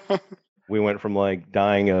 We went from like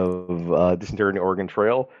dying of dysentery in the Oregon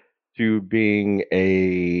Trail to being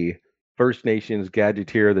a First Nations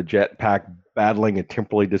gadgeteer, the jetpack battling a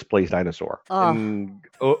temporally displaced dinosaur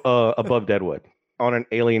above Deadwood on an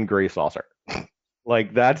alien gray saucer.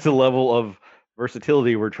 Like that's the level of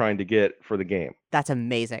versatility we're trying to get for the game. That's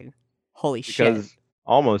amazing. Holy shit. Because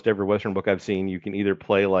almost every Western book I've seen, you can either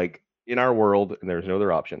play like in our world and there's no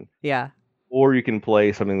other option, Yeah. or you can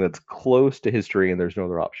play something that's close to history and there's no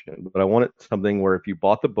other option. But I wanted something where if you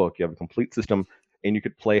bought the book, you have a complete system and you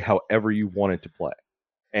could play however you wanted to play.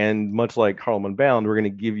 And much like Harlem Unbound, we're going to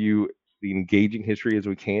give you the engaging history as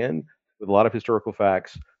we can with a lot of historical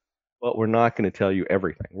facts, but we're not going to tell you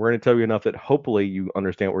everything. We're going to tell you enough that hopefully you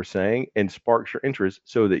understand what we're saying and sparks your interest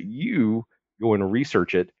so that you go and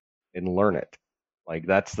research it and learn it. Like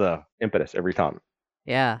that's the impetus every time.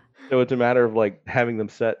 Yeah. So it's a matter of like having them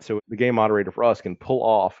set so the game moderator for us can pull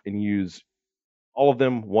off and use all of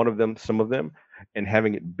them, one of them, some of them, and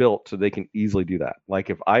having it built so they can easily do that. Like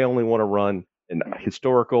if I only want to run an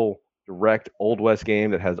historical, direct Old West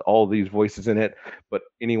game that has all these voices in it, but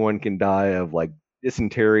anyone can die of like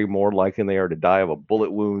dysentery more likely than they are to die of a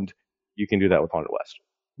bullet wound, you can do that with Haunted West.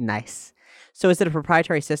 Nice. So is it a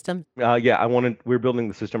proprietary system? Yeah, we're building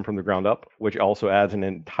the system from the ground up, which also adds an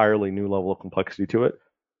entirely new level of complexity to it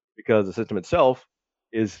because the system itself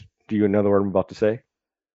is, do you know the word I'm about to say?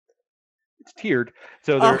 It's tiered.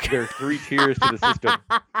 So there are 3 tiers to the system.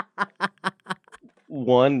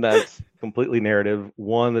 One that's completely narrative,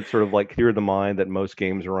 one that's sort of like theory of the mind that most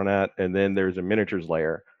games run at, and then there's a miniatures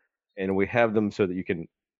layer. And we have them so that you can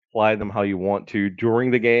apply them how you want to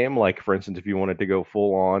during the game. Like, for instance, if you wanted to go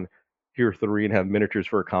full on tier 3 and have miniatures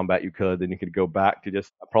for a combat, you could. Then you could go back to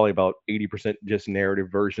just probably about 80% just narrative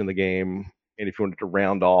version of the game. And if you wanted to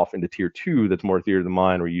round off into tier 2, that's more theory of the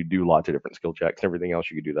mind, where you do lots of different skill checks and everything else,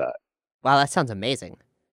 you could do that. Wow, that sounds amazing.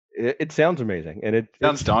 It sounds amazing. And it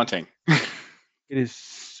Sounds daunting. It is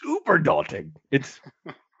super daunting. It's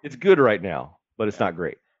good right now, but it's not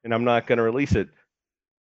great. And I'm not going to release it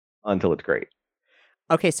until it's great.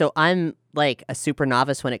 Okay, so I'm like a super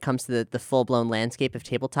novice when it comes to the full-blown landscape of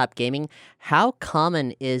tabletop gaming. How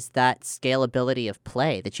common is that scalability of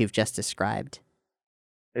play that you've just described?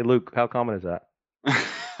 Hey, Luke, how common is that?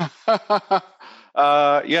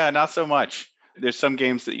 Yeah, not so much. There's some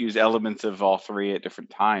games that use elements of all 3 at different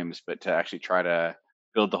times, but to actually try to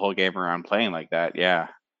build the whole game around playing like that, yeah.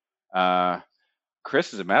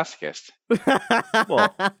 Chris is a masochist.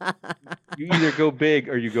 Well, you either go big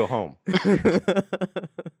or you go home.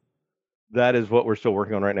 That is what we're still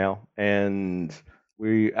working on right now. And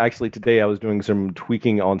we actually, today I was doing some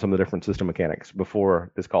tweaking on some of the different system mechanics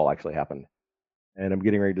before this call actually happened. And I'm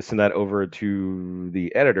getting ready to send that over to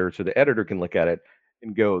the editor so the editor can look at it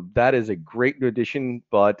and go, that is a great new addition,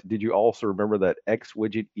 but did you also remember that X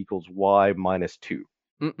widget equals Y minus 2?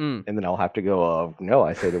 Mm-mm. And then I'll have to go, no,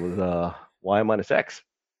 I said it was Y minus X.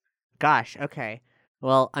 Gosh, okay.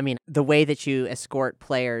 Well, I mean, the way that you escort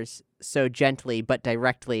players so gently but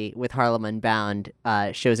directly with Harlem Unbound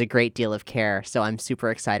shows a great deal of care, so I'm super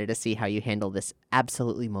excited to see how you handle this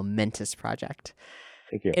absolutely momentous project.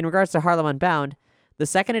 Thank you. In regards to Harlem Unbound, the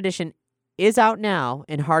second edition is out now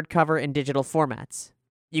in hardcover and digital formats.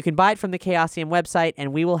 You can buy it from the Chaosium website,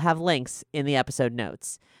 and we will have links in the episode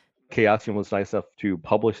notes. Chaosium was nice enough to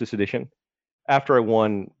publish this edition. After I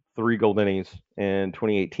won 3 gold innies in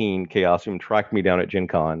 2018, Chaosium tracked me down at Gen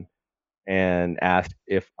Con and asked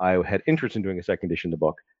if I had interest in doing a second edition of the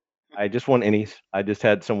book. I just won innies. I just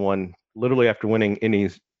had someone, literally after winning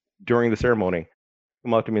innies during the ceremony,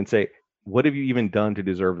 come up to me and say, "What have you even done to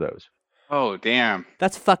deserve those?" Oh, damn.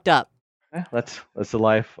 That's fucked up. Yeah, that's the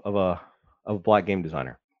life of a black game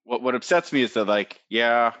designer. What upsets me is that, like,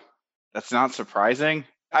 yeah, that's not surprising.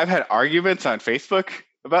 I've had arguments on Facebook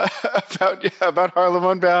about Harlem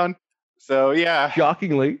Unbound. So yeah,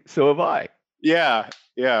 Shockingly, so have I. yeah,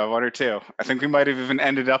 1 or 2. I think we might have even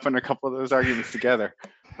ended up in a couple of those arguments together.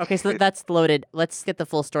 Okay, so that's loaded. Let's get the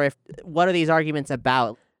full story. What are these arguments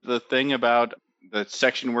about? The thing about the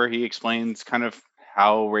section where he explains kind of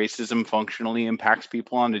how racism functionally impacts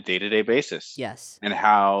people on a day-to-day basis. Yes. And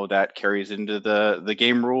how that carries into the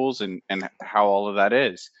game rules and how all of that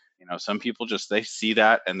is. You know, some people just, they see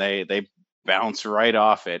that and they bounce right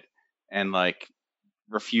off it and like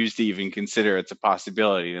refuse to even consider it's a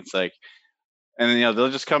possibility. It's like, and you know,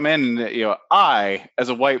 they'll just come in and, you know, I, as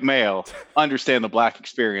a white male, understand the black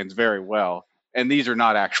experience very well. And these are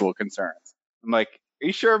not actual concerns. I'm like, are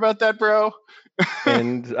you sure about that, bro?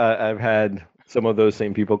 And I've had some of those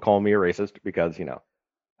same people call me a racist because, you know,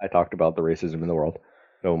 I talked about the racism in the world.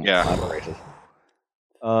 So Yeah. I'm a racist.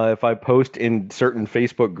 If I post in certain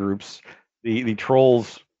Facebook groups, the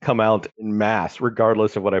trolls come out in mass,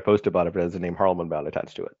 regardless of what I post about if it has the name Harlem Unbound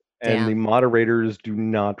attached to it. And Damn. the moderators do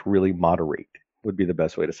not really moderate, would be the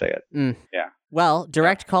best way to say it. Yeah. Well,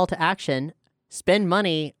 direct call to action. Spend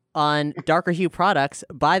money on Darker Hue products.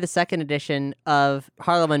 Buy the second edition of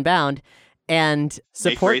Harlem Unbound. And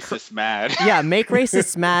support Make racists mad. Yeah, make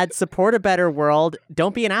racists mad. Support a better world.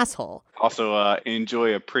 Don't be an asshole. Also,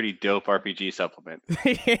 enjoy a pretty dope RPG supplement.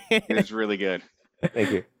 It's really good.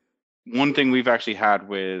 Thank you. One thing we've actually had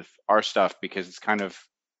with our stuff, because it's kind of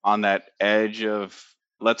on that edge of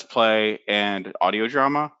let's play and audio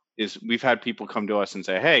drama, is we've had people come to us and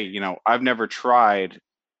say, hey, you know, I've never tried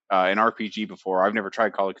an RPG before. I've never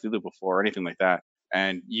tried Call of Cthulhu before or anything like that.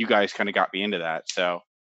 And you guys kind of got me into that. So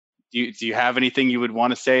do you have anything you would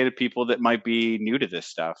want to say to people that might be new to this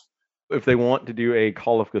stuff? If they want to do a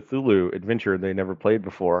Call of Cthulhu adventure they never played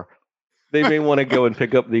before, they may want to go and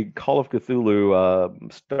pick up the Call of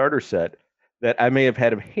Cthulhu starter set that I may have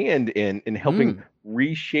had a hand in helping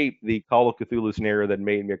reshape the Call of Cthulhu scenario that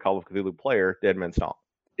made me a Call of Cthulhu player, Dead Man's Stomp.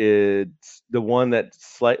 It's the one that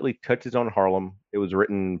slightly touches on Harlem. It was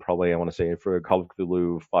written probably, I want to say, for Call of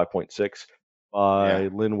Cthulhu 5.6 by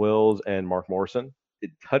Lynn Wills and Mark Morrison. It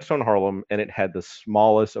touched on Harlem, and it had the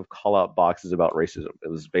smallest of call-out boxes about racism. It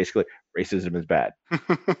was basically, racism is bad.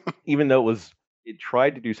 Even though it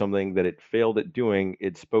tried to do something that it failed at doing,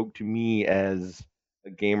 it spoke to me as a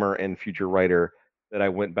gamer and future writer that I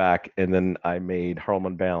went back and then I made Harlem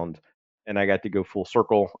Unbound, and I got to go full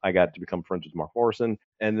circle. I got to become friends with Mark Morrison,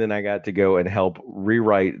 and then I got to go and help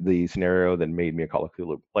rewrite the scenario that made me a Call of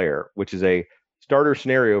Cthulhu player, which is a starter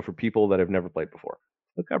scenario for people that have never played before.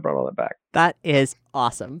 Look, I brought all that back. That is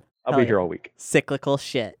awesome. I'll be here all week. Cyclical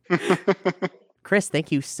shit. Chris,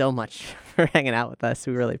 thank you so much for hanging out with us.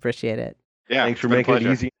 We really appreciate it. Yeah, thanks for making it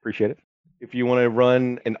easy. Appreciate it. If you want to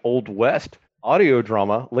run an Old West audio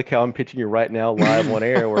drama, look how I'm pitching you right now live on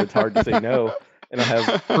air where it's hard to say no. And I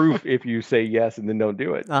have proof if you say yes and then don't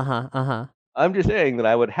do it. I'm just saying that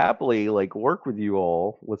I would happily work with you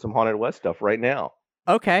all with some Haunted West stuff right now.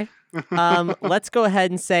 Okay. Let's go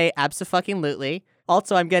ahead and say abso-fucking-lutely.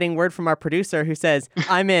 Also, I'm getting word from our producer who says,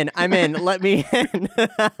 I'm in, let me in.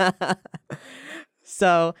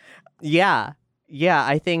 So, yeah,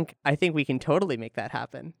 I think we can totally make that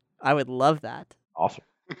happen. I would love that. Awesome.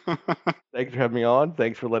 Thanks for having me on.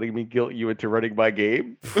 Thanks for letting me guilt you into running my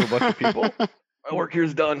game for a bunch of people. My work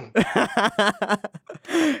here's done.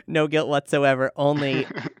 No guilt whatsoever, only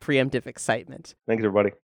preemptive excitement. Thanks,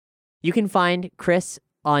 everybody. You can find Chris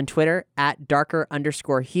on Twitter at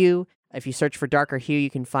darker_hue. If you search for Darker Hue, you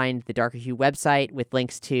can find the Darker Hue website with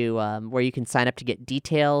links to where you can sign up to get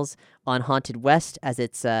details on Haunted West as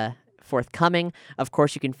it's forthcoming. Of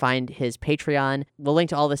course, you can find his Patreon. We'll link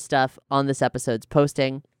to all this stuff on this episode's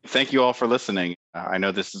posting. Thank you all for listening. I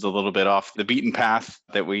know this is a little bit off the beaten path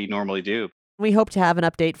that we normally do. We hope to have an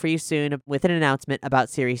update for you soon with an announcement about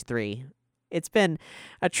Series 3. It's been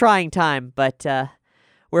a trying time, but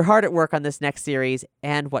We're hard at work on this next series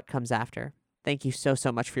and what comes after. Thank you so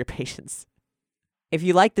much for your patience. If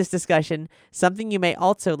you like this discussion, something you may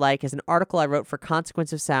also like is an article I wrote for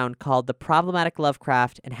Consequence of Sound called The Problematic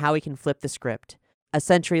Lovecraft and How We Can Flip the Script. A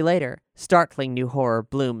century later, startling new horror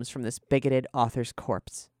blooms from this bigoted author's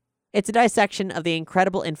corpse. It's a dissection of the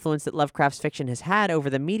incredible influence that Lovecraft's fiction has had over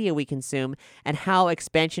the media we consume and how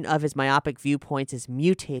expansion of his myopic viewpoints is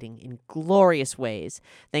mutating in glorious ways,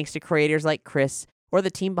 thanks to creators like Chris or the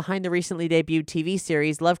team behind the recently debuted TV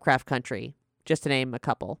series Lovecraft Country, just to name a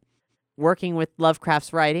couple. Working with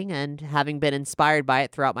Lovecraft's writing and having been inspired by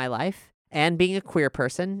it throughout my life, and being a queer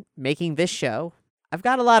person, making this show, I've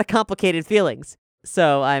got a lot of complicated feelings.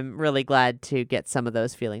 So I'm really glad to get some of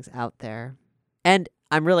those feelings out there. And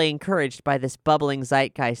I'm really encouraged by this bubbling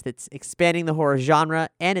zeitgeist that's expanding the horror genre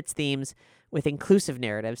and its themes with inclusive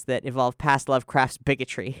narratives that evolve past Lovecraft's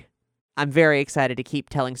bigotry. I'm very excited to keep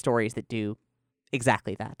telling stories that do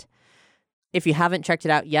exactly that. If you haven't checked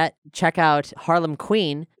it out yet, check out Harlem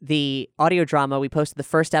Queen, the audio drama. We posted the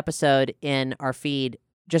first episode in our feed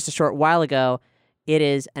just a short while ago. It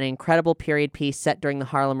is an incredible period piece set during the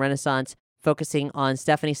Harlem Renaissance, focusing on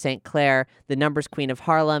Stephanie St. Clair, the numbers queen of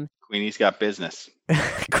Harlem. Queenie's got business.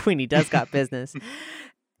 Queenie does got business.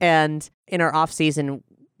 And in our off-season,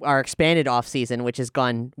 our expanded off-season, which has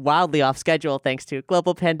gone wildly off schedule thanks to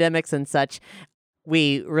global pandemics and such,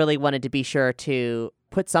 we really wanted to be sure to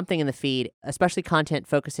put something in the feed, especially content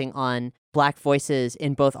focusing on Black voices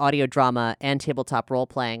in both audio drama and tabletop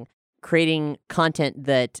role-playing. Creating content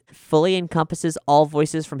that fully encompasses all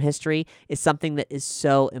voices from history is something that is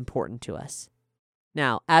so important to us.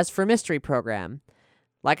 Now, as for Mystery Program,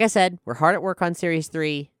 like I said, we're hard at work on Series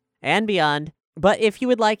 3 and beyond, but if you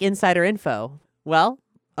would like insider info, well,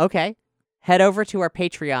 okay, head over to our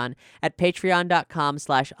Patreon at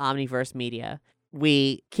patreon.com/omniversemedia.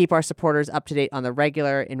 We keep our supporters up to date on the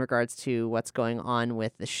regular in regards to what's going on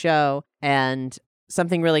with the show, and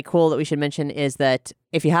something really cool that we should mention is that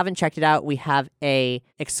if you haven't checked it out, we have a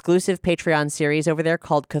exclusive Patreon series over there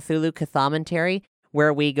called Cthulhu Cathomentary,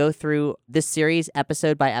 where we go through this series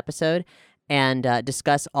episode by episode and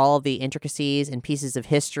discuss all of the intricacies and pieces of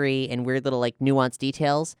history and weird little nuanced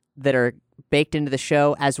details that are baked into the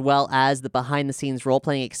show, as well as the behind-the-scenes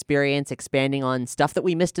role-playing experience, expanding on stuff that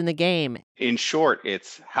we missed in the game. In short,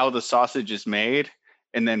 it's how the sausage is made,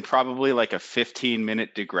 and then probably like a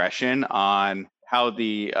 15-minute digression on how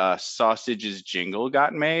the sausages jingle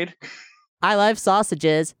got made. I love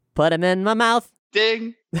sausages. Put them in my mouth.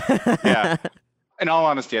 Ding. Yeah. In all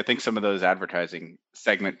honesty, I think some of those advertising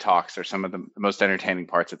segment talks are some of the most entertaining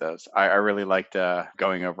parts of those. I really liked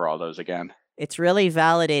going over all those again. It's really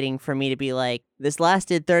validating for me to be like, this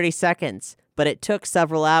lasted 30 seconds, but it took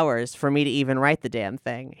several hours for me to even write the damn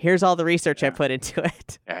thing. Here's all the research I put into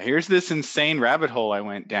it. Yeah, here's this insane rabbit hole I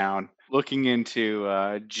went down looking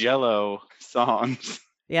into Jell-O songs.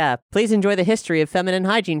 Yeah, please enjoy the history of feminine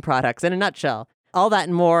hygiene products in a nutshell. All that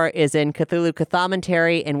and more is in Cthulhu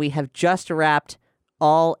Cathomentary, and we have just wrapped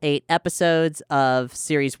all 8 episodes of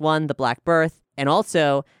Series 1, The Black Birth, and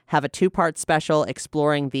also have a 2-part special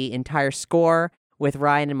exploring the entire score with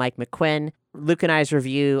Ryan and Mike McQuinn, Luke and I's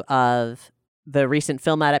review of the recent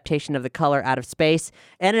film adaptation of The Color Out of Space,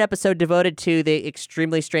 and an episode devoted to the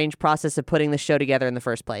extremely strange process of putting the show together in the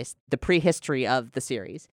first place, the prehistory of the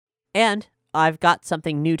series. And I've got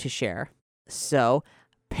something new to share. So,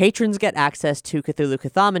 patrons get access to Cthulhu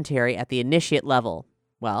Cathomentary at the initiate level.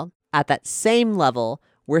 Well, at that same level,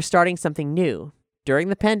 we're starting something new. During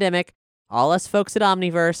the pandemic, all us folks at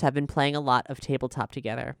Omniverse have been playing a lot of tabletop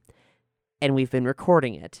together, and we've been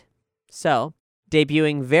recording it. So,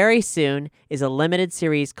 debuting very soon is a limited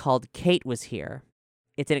series called Kate Was Here.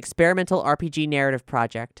 It's an experimental RPG narrative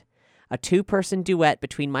project, a 2-person duet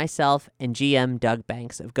between myself and GM Doug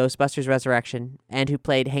Banks of Ghostbusters Resurrection, and who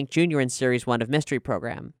played Hank Jr. in Series 1 of Mystery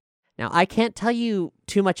Program. Now, I can't tell you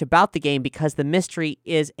too much about the game because the mystery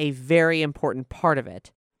is a very important part of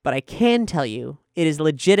it, but I can tell you it is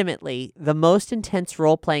legitimately the most intense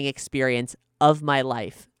role-playing experience of my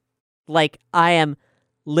life. Like, I am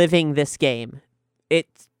living this game.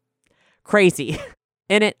 It's crazy.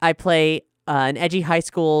 In it, I play an edgy high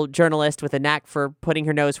school journalist with a knack for putting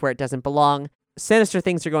her nose where it doesn't belong. Sinister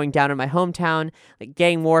things are going down in my hometown, like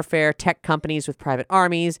gang warfare, tech companies with private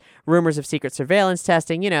armies, rumors of secret surveillance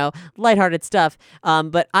testing, lighthearted stuff.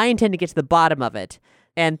 But I intend to get to the bottom of it,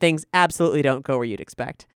 and things absolutely don't go where you'd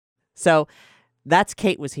expect. So that's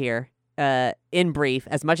Kate Was Here. In brief,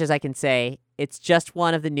 as much as I can say, it's just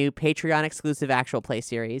one of the new Patreon-exclusive actual play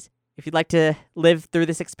series. If you'd like to live through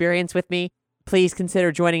this experience with me, please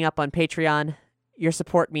consider joining up on Patreon. Your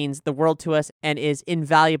support means the world to us and is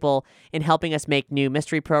invaluable in helping us make new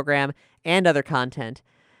mystery program and other content.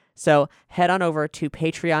 So head on over to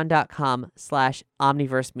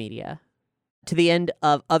patreon.com/omniversemedia. To the end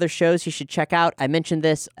of other shows you should check out. I mentioned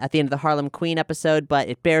this at the end of the Harlem Queen episode, but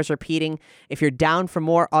it bears repeating. If you're down for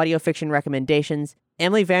more audio fiction recommendations,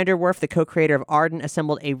 Emily Vanderwerf, the co-creator of Arden,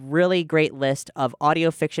 assembled a really great list of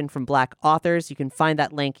audio fiction from Black authors. You can find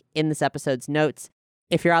that link in this episode's notes.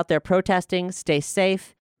 If you're out there protesting, stay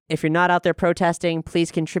safe. If you're not out there protesting,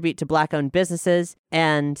 please contribute to Black-owned businesses.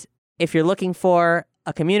 And if you're looking for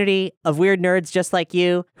a community of weird nerds just like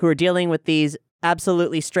you who are dealing with these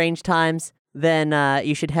absolutely strange times, then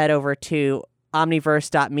you should head over to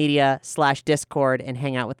omniverse.media/Discord and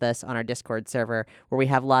hang out with us on our Discord server, where we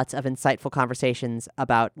have lots of insightful conversations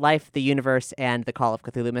about life, the universe, and the Call of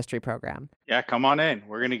Cthulhu Mystery Program. Yeah, come on in.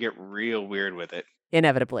 We're going to get real weird with it.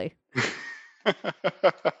 Inevitably.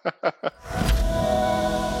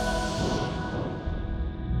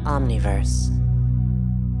 Omniverse.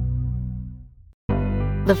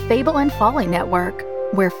 The Fable and Folly Network,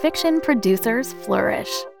 where fiction producers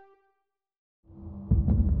flourish.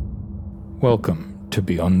 Welcome to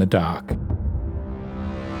Beyond the Dark.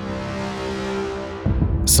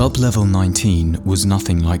 Sub-level 19 was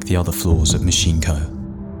nothing like the other floors at Machine Co.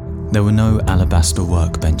 There were no alabaster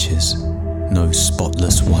workbenches, no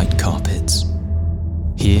spotless white carpets.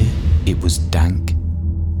 Here it was dank,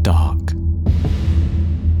 dark,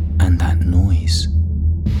 and that noise.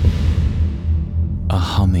 A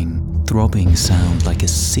humming, throbbing sound like a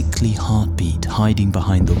sickly heartbeat hiding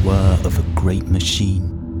behind the whir of a great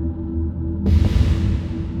machine.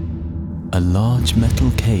 A large metal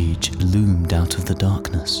cage loomed out of the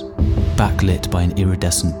darkness, backlit by an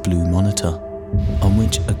iridescent blue monitor, on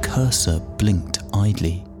which a cursor blinked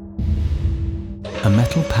idly. A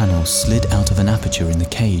metal panel slid out of an aperture in the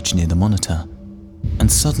cage near the monitor, and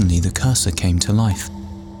suddenly the cursor came to life.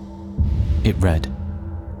 It read,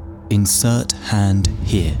 "Insert hand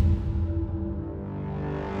here."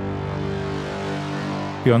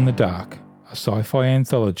 Beyond the Dark, a sci-fi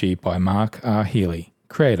anthology by Mark R. Healy,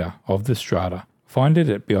 creator of The Strata. Find it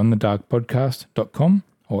at beyondthedarkpodcast.com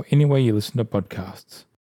or anywhere you listen to podcasts.